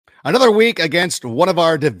Another week against one of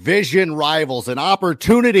our division rivals, an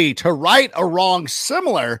opportunity to right a wrong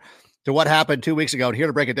similar to what happened 2 weeks ago. And here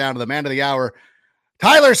to break it down to the man of the hour,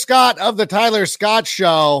 Tyler Scott of the Tyler Scott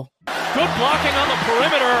Show. Good blocking on the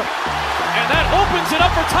perimeter, and that opens it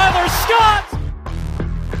up for Tyler Scott.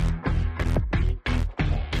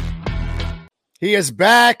 He is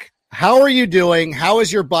back. How are you doing? How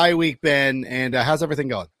has your bye week been? And how's everything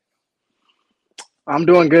going? I'm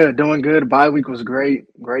doing good. Bye week was great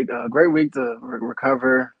week to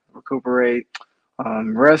recover, recuperate,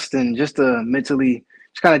 rest, and just to mentally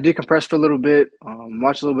just kind of decompress for a little bit.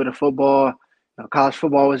 Watch a little bit of football. College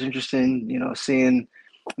football was interesting. Seeing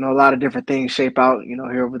a lot of different things shape out.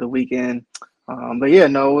 Here over the weekend. But yeah,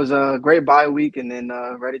 it was a great bye week, and then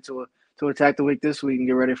ready to attack the week this week and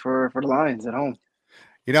get ready for the Lions at home.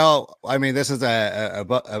 This is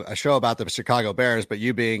a show about the Chicago Bears, but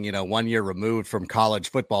you being, 1 year removed from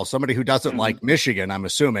college football, somebody who doesn't like Michigan, I'm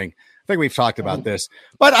assuming. I think we've talked about this.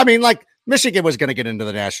 But, Michigan was going to get into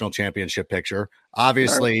the national championship picture.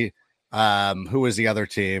 Obviously, who was the other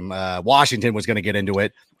team? Washington was going to get into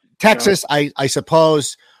it. Texas, I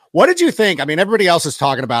suppose. What did you think? Everybody else is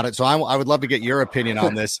talking about it, so I would love to get your opinion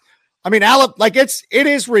on this. It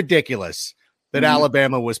is ridiculous that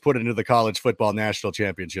Alabama was put into the college football national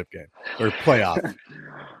championship game or playoff.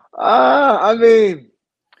 I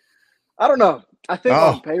don't know. I think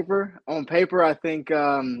on paper, I think,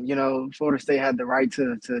 Florida State had the right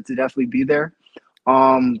to definitely be there.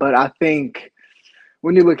 But I think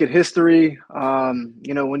when you look at history, when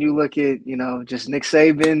you look at, just Nick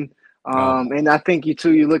Saban, and I think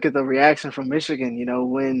you look at the reaction from Michigan,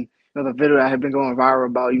 when the video that had been going viral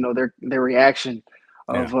about, their reaction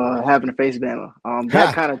of having to face Bama.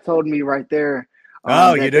 That kind of told me right there.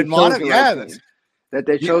 You didn't want it? Yeah. That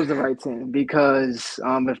they chose the right team because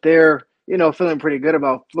if they're, feeling pretty good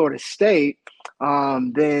about Florida State,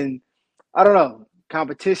 then I don't know,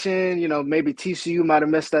 competition, maybe TCU might have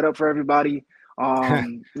messed that up for everybody.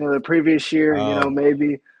 The previous year,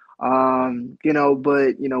 maybe, but,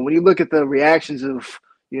 when you look at the reactions of,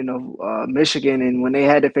 Michigan and when they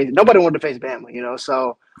had to face, nobody wanted to face Bama,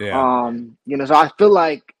 so, so I feel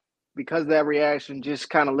like because of that reaction, just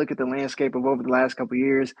kind of look at the landscape of over the last couple of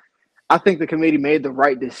years, I think the committee made the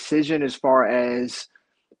right decision as far as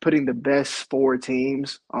putting the best four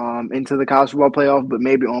teams into the college football playoff, but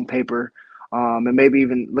maybe on paper, and maybe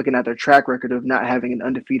even looking at their track record of not having an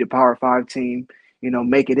undefeated Power 5 team,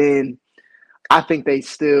 make it in. I think they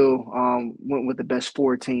still went with the best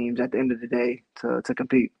four teams at the end of the day to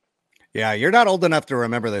compete. Yeah, you're not old enough to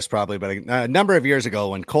remember this probably, but a number of years ago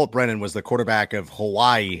when Colt Brennan was the quarterback of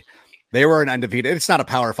Hawaii, they were an undefeated. It's not a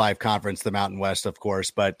Power 5 conference, the Mountain West, of course,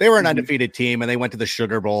 but they were an undefeated team, and they went to the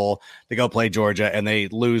Sugar Bowl to go play Georgia, and they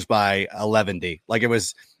lose by 11-0.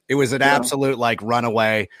 It was an absolute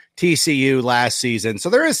runaway TCU last season. So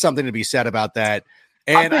there is something to be said about that.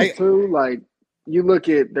 And I think too, you look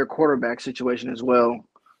at their quarterback situation as well.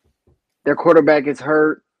 Their quarterback is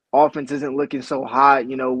hurt. Offense isn't looking so hot,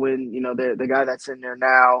 when, the guy that's in there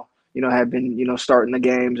now, have been, starting the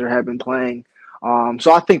games or have been playing.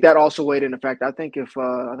 So I think that also weighed in effect. I think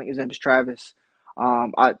I think his name is Travis.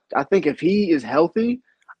 I think if he is healthy,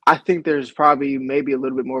 I think there's probably maybe a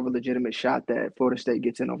little bit more of a legitimate shot that Florida State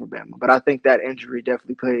gets in over Bama. But I think that injury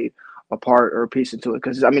definitely played a part or a piece into it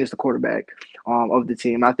because, it's the quarterback of the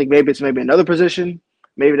team. I think maybe it's another position.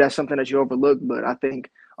 Maybe that's something that you overlook, but I think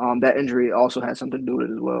that injury also has something to do with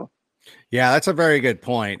it as well. Yeah, that's a very good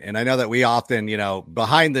point. And I know that we often,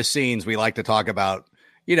 behind the scenes, we like to talk about,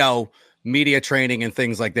 media training and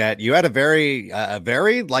things like that. You had a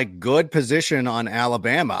very good position on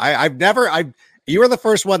Alabama. You were the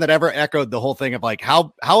first one that ever echoed the whole thing of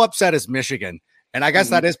how upset is Michigan? And I guess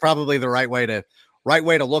that is probably the right way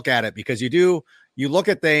to look at it because you look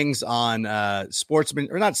at things on not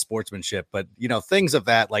sportsmanship, but things of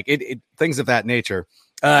that, things of that nature.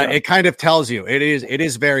 It kind of tells you it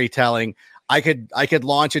is very telling. I could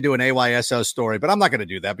launch into an AYSO story, but I'm not going to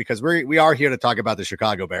do that because we are here to talk about the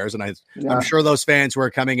Chicago Bears. And I'm sure those fans who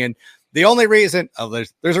are coming in, the only reason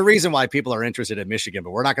there's a reason why people are interested in Michigan,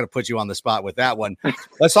 but we're not going to put you on the spot with that one.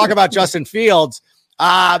 Let's talk about Justin Fields.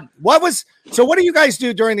 What do you guys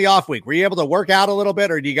do during the off week? Were you able to work out a little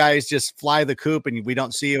bit or do you guys just fly the coop and we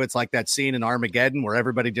don't see you? It's like that scene in Armageddon where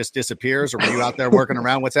everybody just disappears, or were you out there working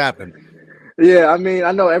around? What's happening? Yeah, I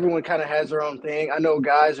know everyone kind of has their own thing. I know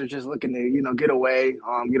guys are just looking to, get away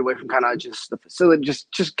from kind of just the facility,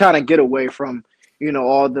 just kind of get away from,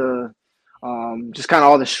 all the, just kind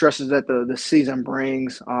of all the stresses that the season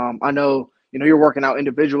brings. I know, you're working out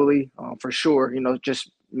individually for sure,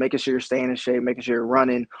 just making sure you're staying in shape, making sure you're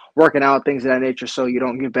running, working out, things of that nature, so you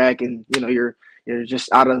don't get back and, you're you're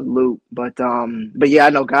just out of the loop. But yeah, I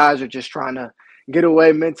know guys are just trying to get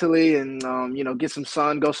away mentally and get some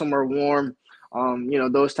sun, go somewhere warm,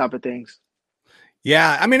 those type of things.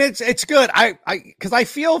 Yeah, I mean it's good. Because I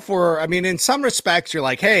feel for. I mean, in some respects, you're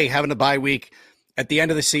like, hey, having a bye week at the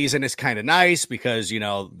end of the season is kind of nice because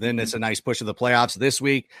then it's a nice push of the playoffs. This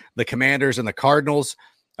week, the Commanders and the Cardinals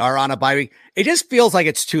are on a bye week. It just feels like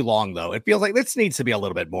it's too long, though. It feels like this needs to be a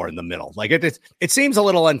little bit more in the middle. Like it seems a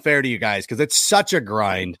little unfair to you guys because it's such a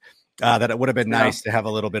grind that it would have been nice to have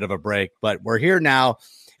a little bit of a break. But we're here now.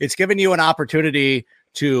 It's given you an opportunity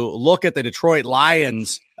to look at the Detroit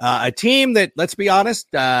Lions, a team that, let's be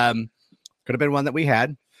honest, could have been one that we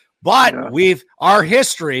had, but our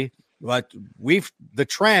history, but the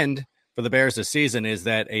trend for the Bears this season is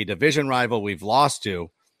that a division rival we've lost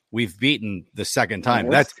to, we've beaten the second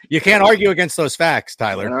time. Yes. You can't argue against those facts,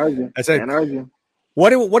 Tyler. Can't argue.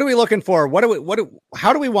 What are we looking for?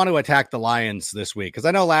 How do we want to attack the Lions this week? Because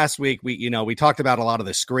I know last week we talked about a lot of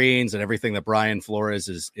the screens and everything that Brian Flores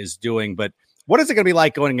is doing, but what is it going to be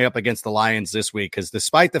like going up against the Lions this week? Because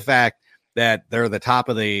despite the fact that they're the top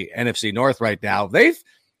of the NFC North right now, they've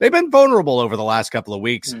been vulnerable over the last couple of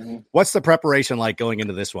weeks. Mm-hmm. What's the preparation like going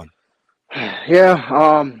into this one? Yeah,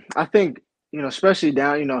 I think especially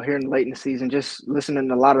down here in late in the season, just listening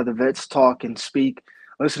to a lot of the vets talk and speak,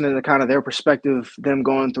 listening to kind of their perspective, them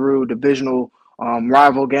going through divisional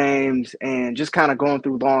rival games and just kind of going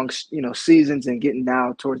through long seasons and getting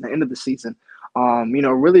down towards the end of the season.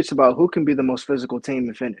 Really it's about who can be the most physical team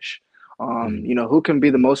and finish. Who can be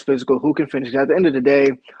the most physical, who can finish. At the end of the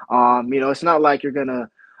day, it's not like you're going to,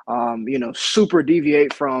 super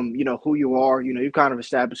deviate from, who you are. You've kind of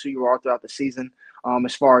established who you are throughout the season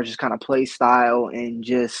as far as just kind of play style and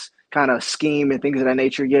just kind of scheme and things of that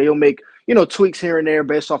nature. Yeah, you'll make, tweaks here and there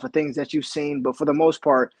based off of things that you've seen. But for the most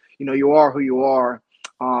part, you are who you are.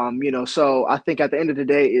 So I think at the end of the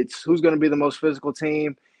day, it's who's going to be the most physical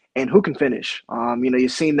team and who can finish.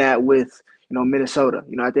 You've seen that with, Minnesota.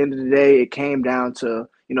 At the end of the day, it came down to,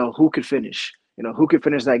 who could finish, who could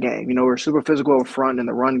finish that game. We're super physical up front in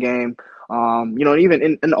the run game,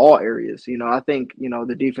 even in all areas. I think,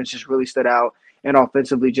 the defense just really stood out. And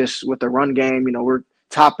offensively, just with the run game, we're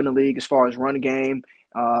top in the league as far as run game,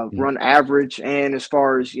 run average, and as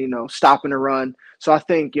far as, stopping the run. So I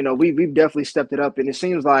think, we've definitely stepped it up. And it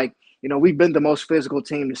seems like, we've been the most physical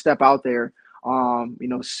team to step out there,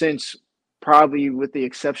 since probably with the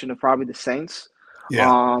exception of probably the Saints.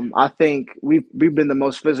 Yeah. I think we've been the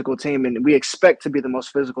most physical team, and we expect to be the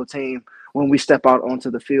most physical team when we step out onto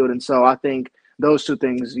the field. And so I think those two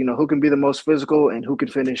things, who can be the most physical and who can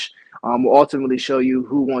finish, will ultimately show you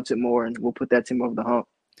who wants it more, and we'll put that team over the hump.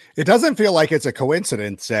 It doesn't feel like it's a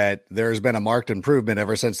coincidence that there's been a marked improvement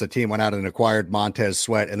ever since the team went out and acquired Montez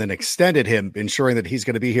Sweat and then extended him, ensuring that he's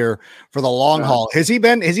going to be here for the long haul. Has he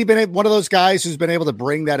been one of those guys who's been able to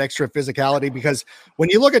bring that extra physicality? Because when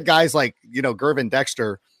you look at guys like, Gervin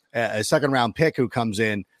Dexter, a second round pick who comes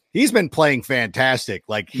in, he's been playing fantastic.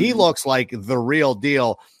 Like he looks like the real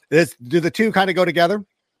deal. Do the two kind of go together?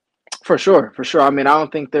 For sure. I mean, I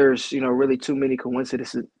don't think there's, really too many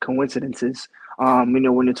coincidences,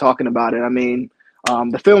 when you're talking about it. I mean,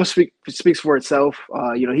 the film speaks for itself.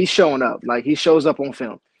 He's showing up, like he shows up on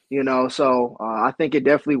film, so I think it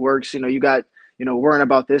definitely works. You got, worrying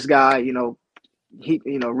about this guy, he,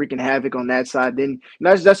 wreaking havoc on that side, then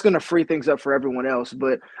that's going to free things up for everyone else.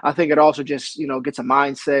 But I think it also just, gets a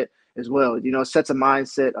mindset as well. Sets a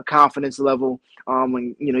mindset, a confidence level.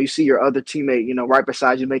 When, you see your other teammate, right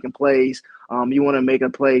beside you making plays, you want to make a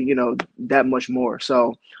play, that much more.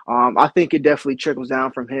 So I think it definitely trickles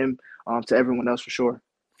down from him to everyone else for sure.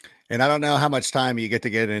 And I don't know how much time you get to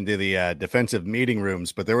get into the defensive meeting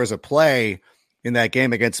rooms, but there was a play in that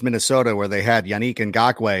game against Minnesota where they had Yannick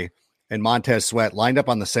Ngakoue and Montez Sweat lined up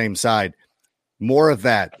on the same side. More of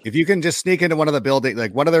that. If you can just sneak into one of the building,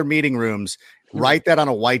 like one of their meeting rooms, write that on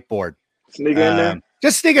a whiteboard. Sneak in there.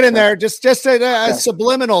 Just sneak it in there. Just a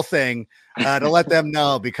subliminal thing to let them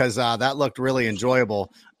know, because that looked really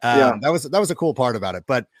enjoyable. That was a cool part about it.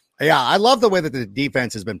 But yeah, I love the way that the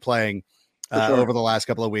defense has been playing over the last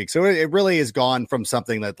couple of weeks. So it really has gone from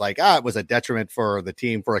something that it was a detriment for the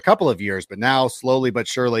team for a couple of years, but now slowly but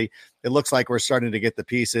surely it looks like we're starting to get the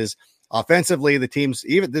pieces. Offensively, the team's,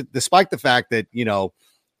 even despite the fact that,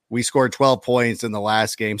 we scored 12 points in the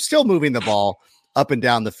last game, still moving the ball up and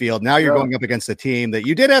down the field. Now you're going up against a team that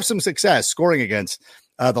you did have some success scoring against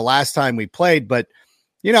the last time we played. But,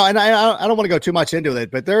 and I don't want to go too much into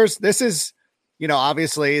it, but this is,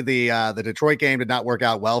 obviously the Detroit game did not work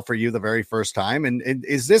out well for you the very first time. And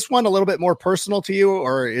is this one a little bit more personal to you,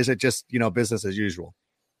 or is it just, business as usual?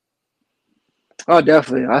 Oh,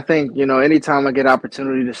 definitely. I think, anytime I get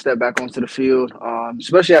opportunity to step back onto the field,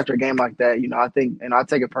 especially after a game like that, I think, and I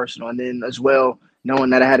take it personal. And then as well, knowing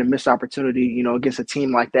that I had a missed opportunity, against a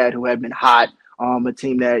team like that who had been hot, a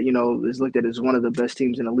team that, is looked at as one of the best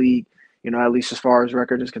teams in the league, at least as far as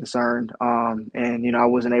record is concerned. And, I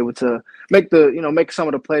wasn't able to make some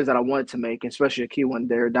of the plays that I wanted to make, especially a key one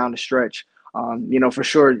there down the stretch. For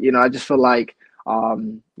sure, I just feel like, I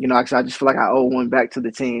just feel like I owe one back to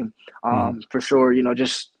the team for sure.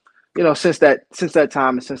 Just since that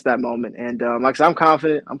time and since that moment, and like I said, I'm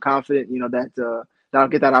confident. That I'll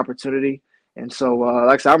get that opportunity, and so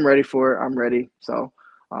like I said, I'm ready for it. I'm ready. So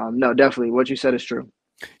no, definitely, what you said is true.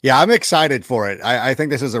 Yeah, I'm excited for it. I think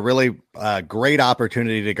this is a really great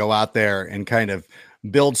opportunity to go out there and kind of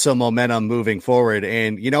build some momentum moving forward.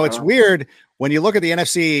 And, it's weird when you look at the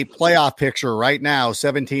NFC playoff picture right now.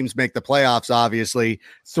 7 teams make the playoffs, obviously.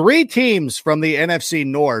 3 teams from the NFC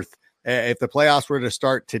North, if the playoffs were to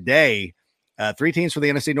start today, 3 teams from the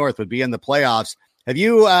NFC North would be in the playoffs. Have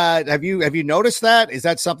you noticed that? Is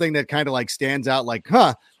that something that kind of like stands out like,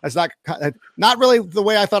 that's not really the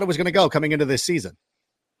way I thought it was going to go coming into this season?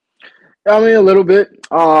 I mean, a little bit.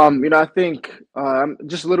 I think I'm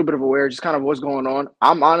just a little bit of aware, just kind of what's going on.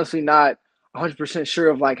 I'm honestly not 100% sure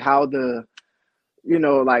of like how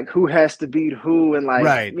like who has to beat who and like,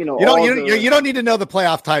 right. You don't need to know the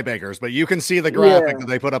playoff tiebreakers, but you can see the graphic that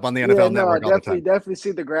they put up on the NFL Network. Definitely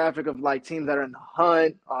see the graphic of like teams that are in the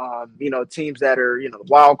hunt, teams that are,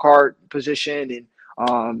 wild card position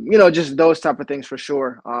and, just those type of things for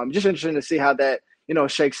sure. Just interesting to see how that,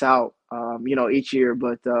 shakes out, each year.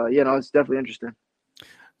 But, it's definitely interesting.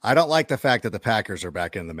 I don't like the fact that the Packers are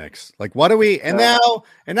back in the mix. Like, what do we, and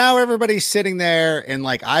now everybody's sitting there and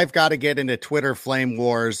like, I've got to get into Twitter flame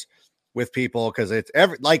wars with people. Cause it's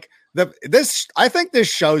I think this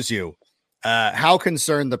shows you how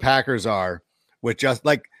concerned the Packers are with just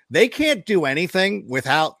like, they can't do anything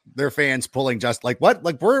without their fans pulling just like what?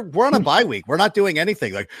 Like we're on a bye week. We're not doing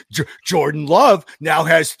anything. Like Jordan Love now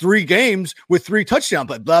has 3 games with 3 touchdowns,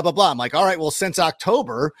 but blah, blah, blah. I'm like, all right, well, since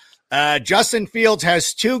October, Justin Fields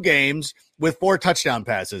has 2 games with 4 touchdown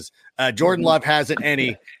passes. Jordan Love hasn't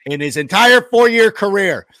any in his entire 4-year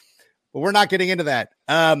career. But we're not getting into that.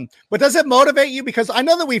 But does it motivate you? Because I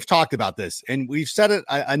know that we've talked about this and we've said it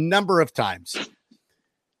a number of times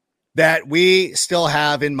that we still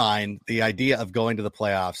have in mind the idea of going to the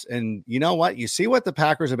playoffs. And you know what? You see what the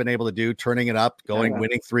Packers have been able to do, turning it up,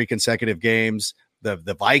 winning 3 consecutive games.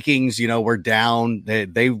 The Vikings, were down.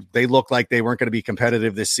 They looked like they weren't going to be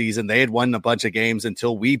competitive this season. They had won a bunch of games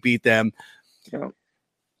until we beat them. Yeah.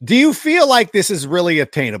 Do you feel like this is really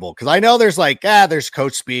attainable? Because I know there's like, there's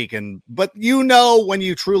coach speak, but when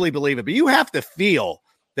you truly believe it, but you have to feel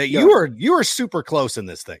that you are super close in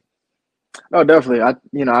this thing. Oh, definitely.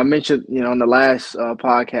 I mentioned, on the last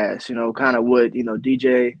podcast, kind of what,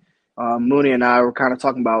 DJ Mooney and I were kind of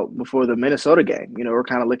talking about before the Minnesota game. We're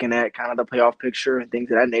kind of looking at kind of the playoff picture and things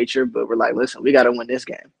of that nature, but we're like, listen, we got to win this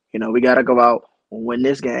game. We got to go out and win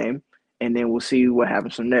this game, and then we'll see what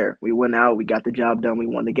happens from there. We went out, we got the job done, we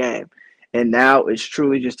won the game. And now it's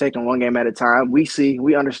truly just taking one game at a time. We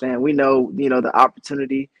understand, we know, the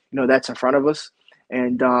opportunity, that's in front of us.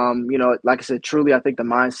 And, like I said, truly, I think the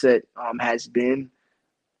mindset has been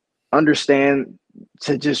understand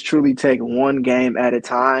to just truly take one game at a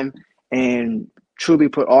time and truly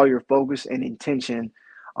put all your focus and intention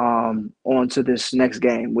onto this next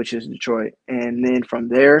game, which is Detroit. And then from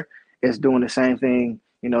there, it's doing the same thing,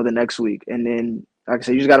 the next week. And then, like I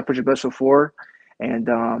said, you just got to put your best foot forward and,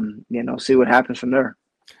 see what happens from there.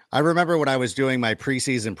 I remember when I was doing my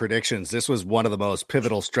preseason predictions, this was one of the most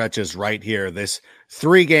pivotal stretches right here. This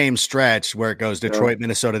 3-game stretch where it goes Detroit,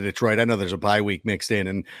 Minnesota, Detroit. I know there's a bye week mixed in,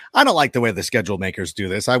 and I don't like the way the schedule makers do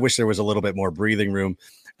this. I wish there was a little bit more breathing room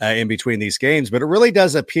in between these games, but it really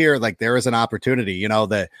does appear like there is an opportunity.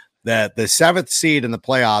 The 7th seed in the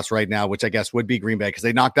playoffs right now, which I guess would be Green Bay because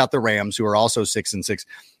they knocked out the Rams, who are also 6-6.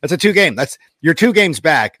 That's a 2-game. That's your 2 games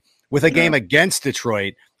back with a game against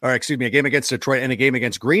Detroit. Or excuse me, a game against Detroit and a game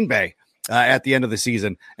against Green Bay at the end of the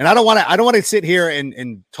season. And I don't want to sit here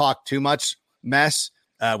and talk too much mess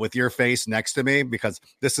with your face next to me because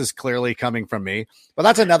this is clearly coming from me. But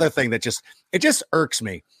that's another thing that just irks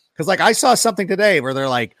me. Because like I saw something today where they're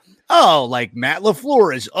like, oh, like Matt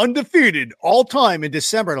LaFleur is undefeated all time in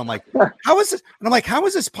December. And I'm like, how is this? And I'm like, how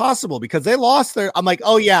is this possible? Because they lost I'm like,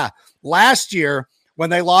 oh yeah, last year when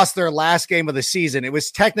they lost their last game of the season, it was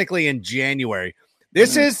technically in January.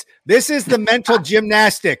 This is the mental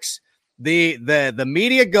gymnastics the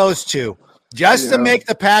media goes to just to make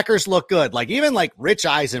the Packers look good. Like even like Rich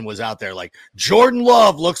Eisen was out there like Jordan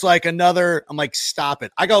Love looks like another. I'm like, stop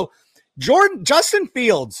it. I go, Justin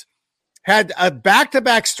Fields had a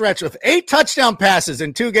back-to-back stretch of 8 touchdown passes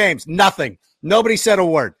in 2 games. Nothing. Nobody said a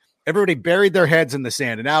word. Everybody buried their heads in the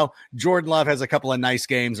sand. And now Jordan Love has a couple of nice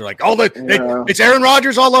games. They're like, it's Aaron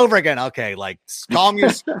Rodgers all over again. Okay, like calm.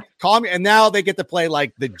 And now they get to play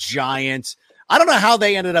like the Giants. I don't know how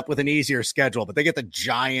they ended up with an easier schedule, but they get the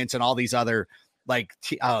Giants and all these other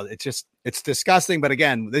it's disgusting. But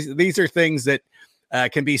again, these are things that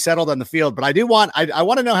can be settled on the field. But I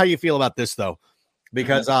want to know how you feel about this though,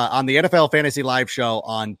 because on the NFL Fantasy Live show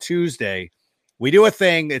on Tuesday, we do a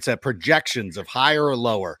thing. It's a projections of higher or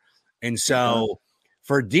lower. And so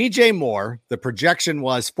for DJ Moore, the projection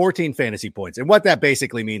was 14 fantasy points. And what that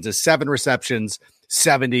basically means is 7 receptions,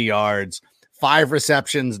 70 yards, 5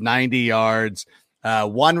 receptions, 90 yards,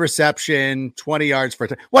 1 reception, 20 yards for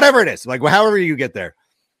whatever it is, like however you get there.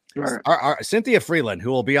 Right. Our Cynthia Freeland, who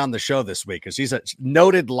will be on the show this week, because she's a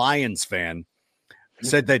noted Lions fan,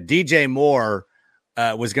 said that DJ Moore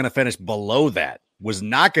was going to finish below that, was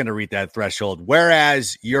not going to reach that threshold.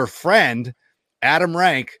 Whereas your friend, Adam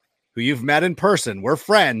Rank, who you've met in person, we're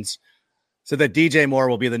friends, said that DJ Moore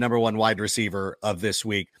will be the number 1 wide receiver of this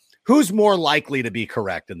week. Who's more likely to be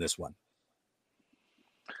correct in this one?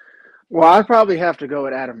 Well, I'd probably have to go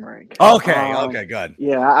with Adam Rank. Okay, good.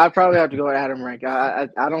 Yeah, I'd probably have to go with Adam Rank. I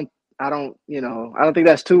don't think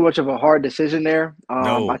that's too much of a hard decision there.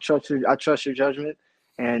 No. I trust your judgment,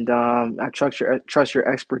 and I trust your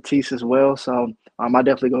expertise as well. So I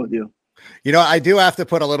definitely go with you. You know, I do have to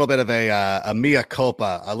put a little bit of a mea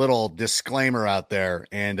culpa, a little disclaimer out there.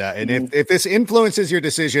 And if this influences your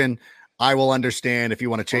decision, I will understand if you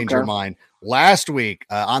want to change your mind. Last week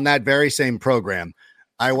on that very same program,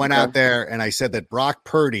 I went out there and I said that Brock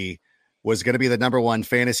Purdy was going to be the number 1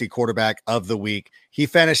 fantasy quarterback of the week. He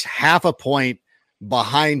finished half a point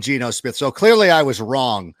behind Geno Smith. So clearly I was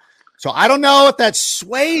wrong. So I don't know if that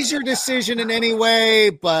sways your decision in any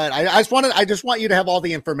way, but I just want you to have all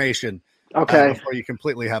the information. Before you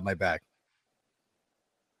completely have my back.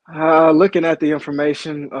 Looking at the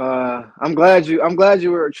information, I'm glad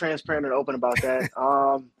you were transparent and open about that.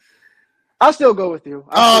 I'll still go with you.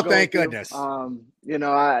 Thank goodness. You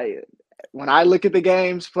know, when I look at the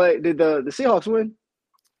games played, did the Seahawks win?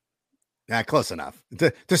 Yeah, close enough.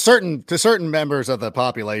 To certain members of the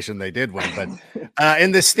population, they did win, but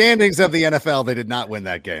in the standings of the NFL, they did not win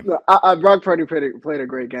that game. Brock Purdy played a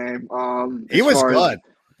great game. He was good.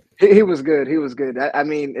 He was good. He was good. I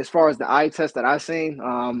mean, as far as the eye test that I've seen,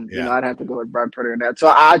 you know, I'd have to go with Brock Purdy on that.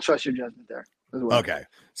 So I trust your judgment there as well. Okay.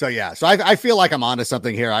 So I feel like I'm onto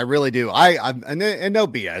something here. I really do. I'm and no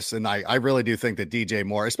BS. And I really do think that DJ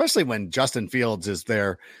Moore, especially when Justin Fields is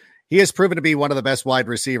there, he has proven to be one of the best wide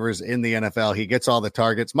receivers in the NFL. He gets all the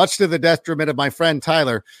targets, much to the detriment of my friend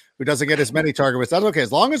Tyler, who doesn't get as many targets. That's okay.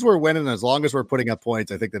 As long as we're winning, as long as we're putting up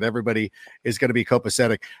points, I think that everybody is going to be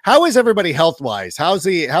copacetic. How is everybody health-wise? How's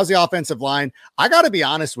the offensive line? I got to be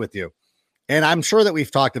honest with you, and I'm sure that we've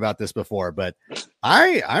talked about this before, but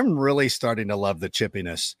I'm really starting to love the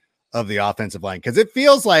chippiness of the offensive line, because it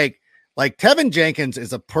feels like Tevin Jenkins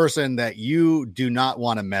is a person that you do not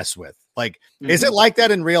want to mess with. Like, is it like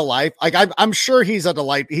that in real life? Like, I'm sure he's a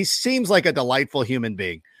delight. He seems like a delightful human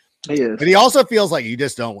being. He is. But he also feels like you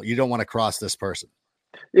don't want to cross this person.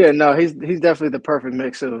 Yeah, no, he's definitely the perfect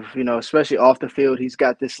mix of, you know, especially off the field. He's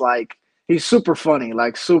got this, like, he's super funny,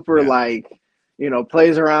 like super like, you know,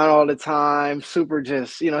 plays around all the time, super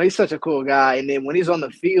just, you know, he's such a cool guy. And then when he's on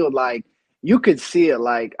the field, like, you could see it.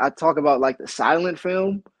 Like, I talk about like the silent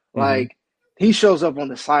film, like he shows up on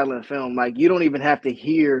the silent film. Like, you don't even have to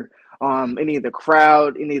hear any of the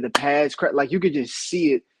crowd, any of the pads, like you could just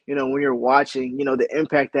see it, you know, when you're watching, you know, the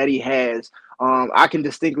impact that he has. I can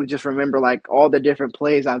distinctly just remember like all the different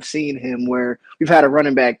plays I've seen him where we've had a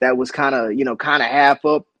running back that was kind of half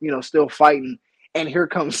up, you know, still fighting. And here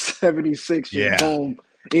comes 76, just boom,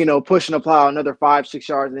 you know, pushing the plow another 5-6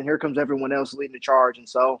 yards. And then here comes everyone else leading the charge. And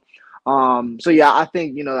so, I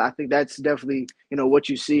think that's definitely, you know, what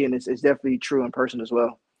you see. And it's definitely true in person as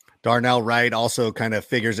well. Darnell Wright also kind of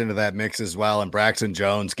figures into that mix as well. And Braxton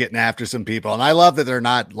Jones getting after some people. And I love that they're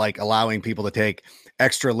not like allowing people to take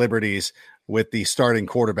extra liberties with the starting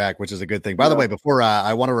quarterback, which is a good thing. By the way, before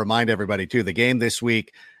I want to remind everybody too, the game this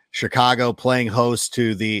week, Chicago playing host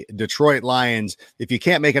to the Detroit Lions. If you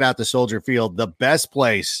can't make it out to Soldier Field, the best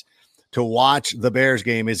place to watch the Bears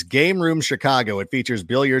game is Game Room Chicago. It features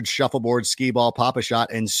billiards, shuffleboard, skee ball,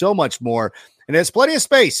 Pop-A-Shot, and so much more. And there's plenty of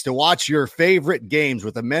space to watch your favorite games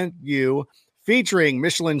with a menu featuring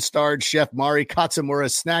Michelin-starred chef Mari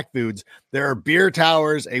Katsumura's snack foods. There are beer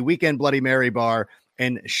towers, a weekend Bloody Mary bar,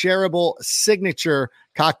 and shareable signature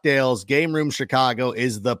cocktails. Game Room Chicago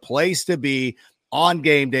is the place to be. on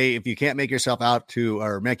game day. If you can't make yourself out to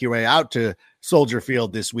or make your way out to Soldier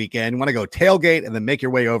Field this weekend, you want to go tailgate and then make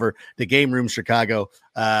your way over to Game Room Chicago,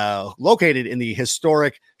 located in the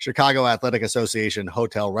historic Chicago Athletic Association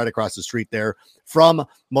Hotel right across the street there from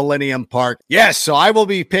Millennium Park. Yes, so I will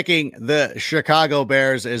be picking the Chicago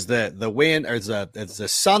Bears as the win, or as the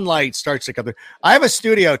sunlight starts to come through. I have a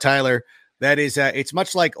studio, Tyler, that is it's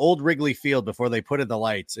much like old Wrigley Field before they put in the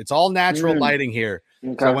lights. It's all natural lighting here.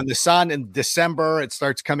 Okay. So when the sun in December, it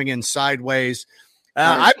starts coming in sideways.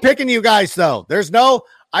 I'm picking you guys, though.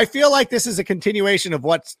 I feel like this is a continuation of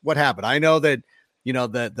what happened. I know that,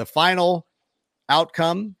 the final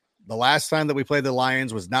outcome, the last time that we played the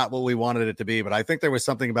Lions, was not what we wanted it to be, but I think there was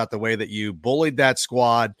something about the way that you bullied that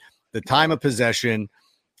squad, the time of possession.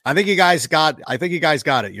 I think you guys got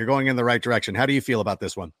it. You're going in the right direction. How do you feel about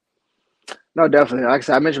this one? No, definitely. Like I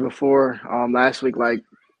said, I mentioned before last week, like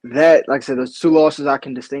I said, those two losses I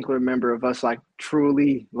can distinctly remember of us, like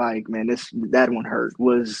truly, like, man, that one hurt,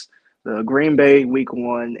 was the Green Bay week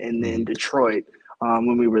 1 and then Detroit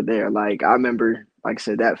when we were there. Like, I remember, like I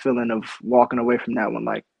said, that feeling of walking away from that one,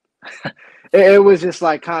 like it was just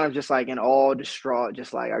like kind of just like an all distraught,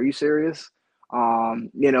 just like, are you serious?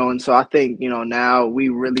 And so I think, now we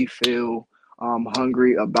really feel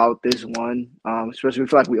hungry about this one, especially we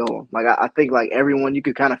feel like we owe them. Like, I think like everyone, you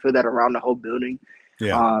could kind of feel that around the whole building.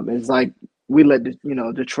 Yeah. It's like we let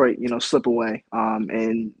Detroit slip away,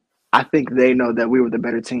 and I think they know that we were the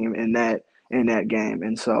better team in that game,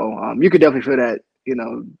 and so you could definitely feel that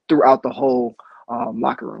throughout the whole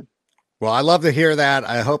locker room. Well, I love to hear that.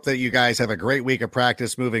 I hope that you guys have a great week of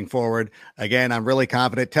practice moving forward. Again, I'm really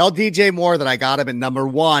confident. Tell DJ Moore that I got him at number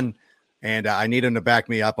 1. And I need him to back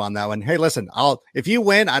me up on that one. Hey, listen, if you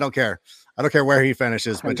win, I don't care. I don't care where he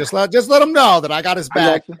finishes, but just let him know that I got his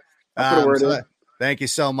back. Thank you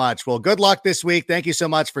so much. Well, good luck this week. Thank you so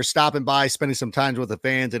much for stopping by, spending some time with the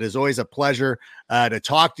fans. It is always a pleasure to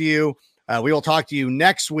talk to you. We will talk to you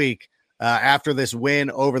next week after this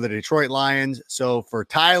win over the Detroit Lions. So for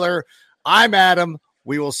Tyler, I'm Adam.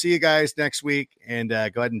 We will see you guys next week, and go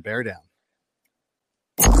ahead and bear down.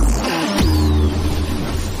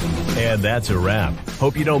 And that's a wrap.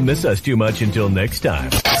 Hope you don't miss us too much until next time.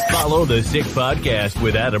 Follow the Sick Podcast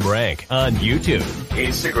with Adam Rank on YouTube,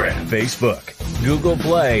 Instagram, Facebook, Google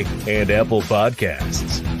Play, and Apple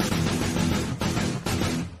Podcasts.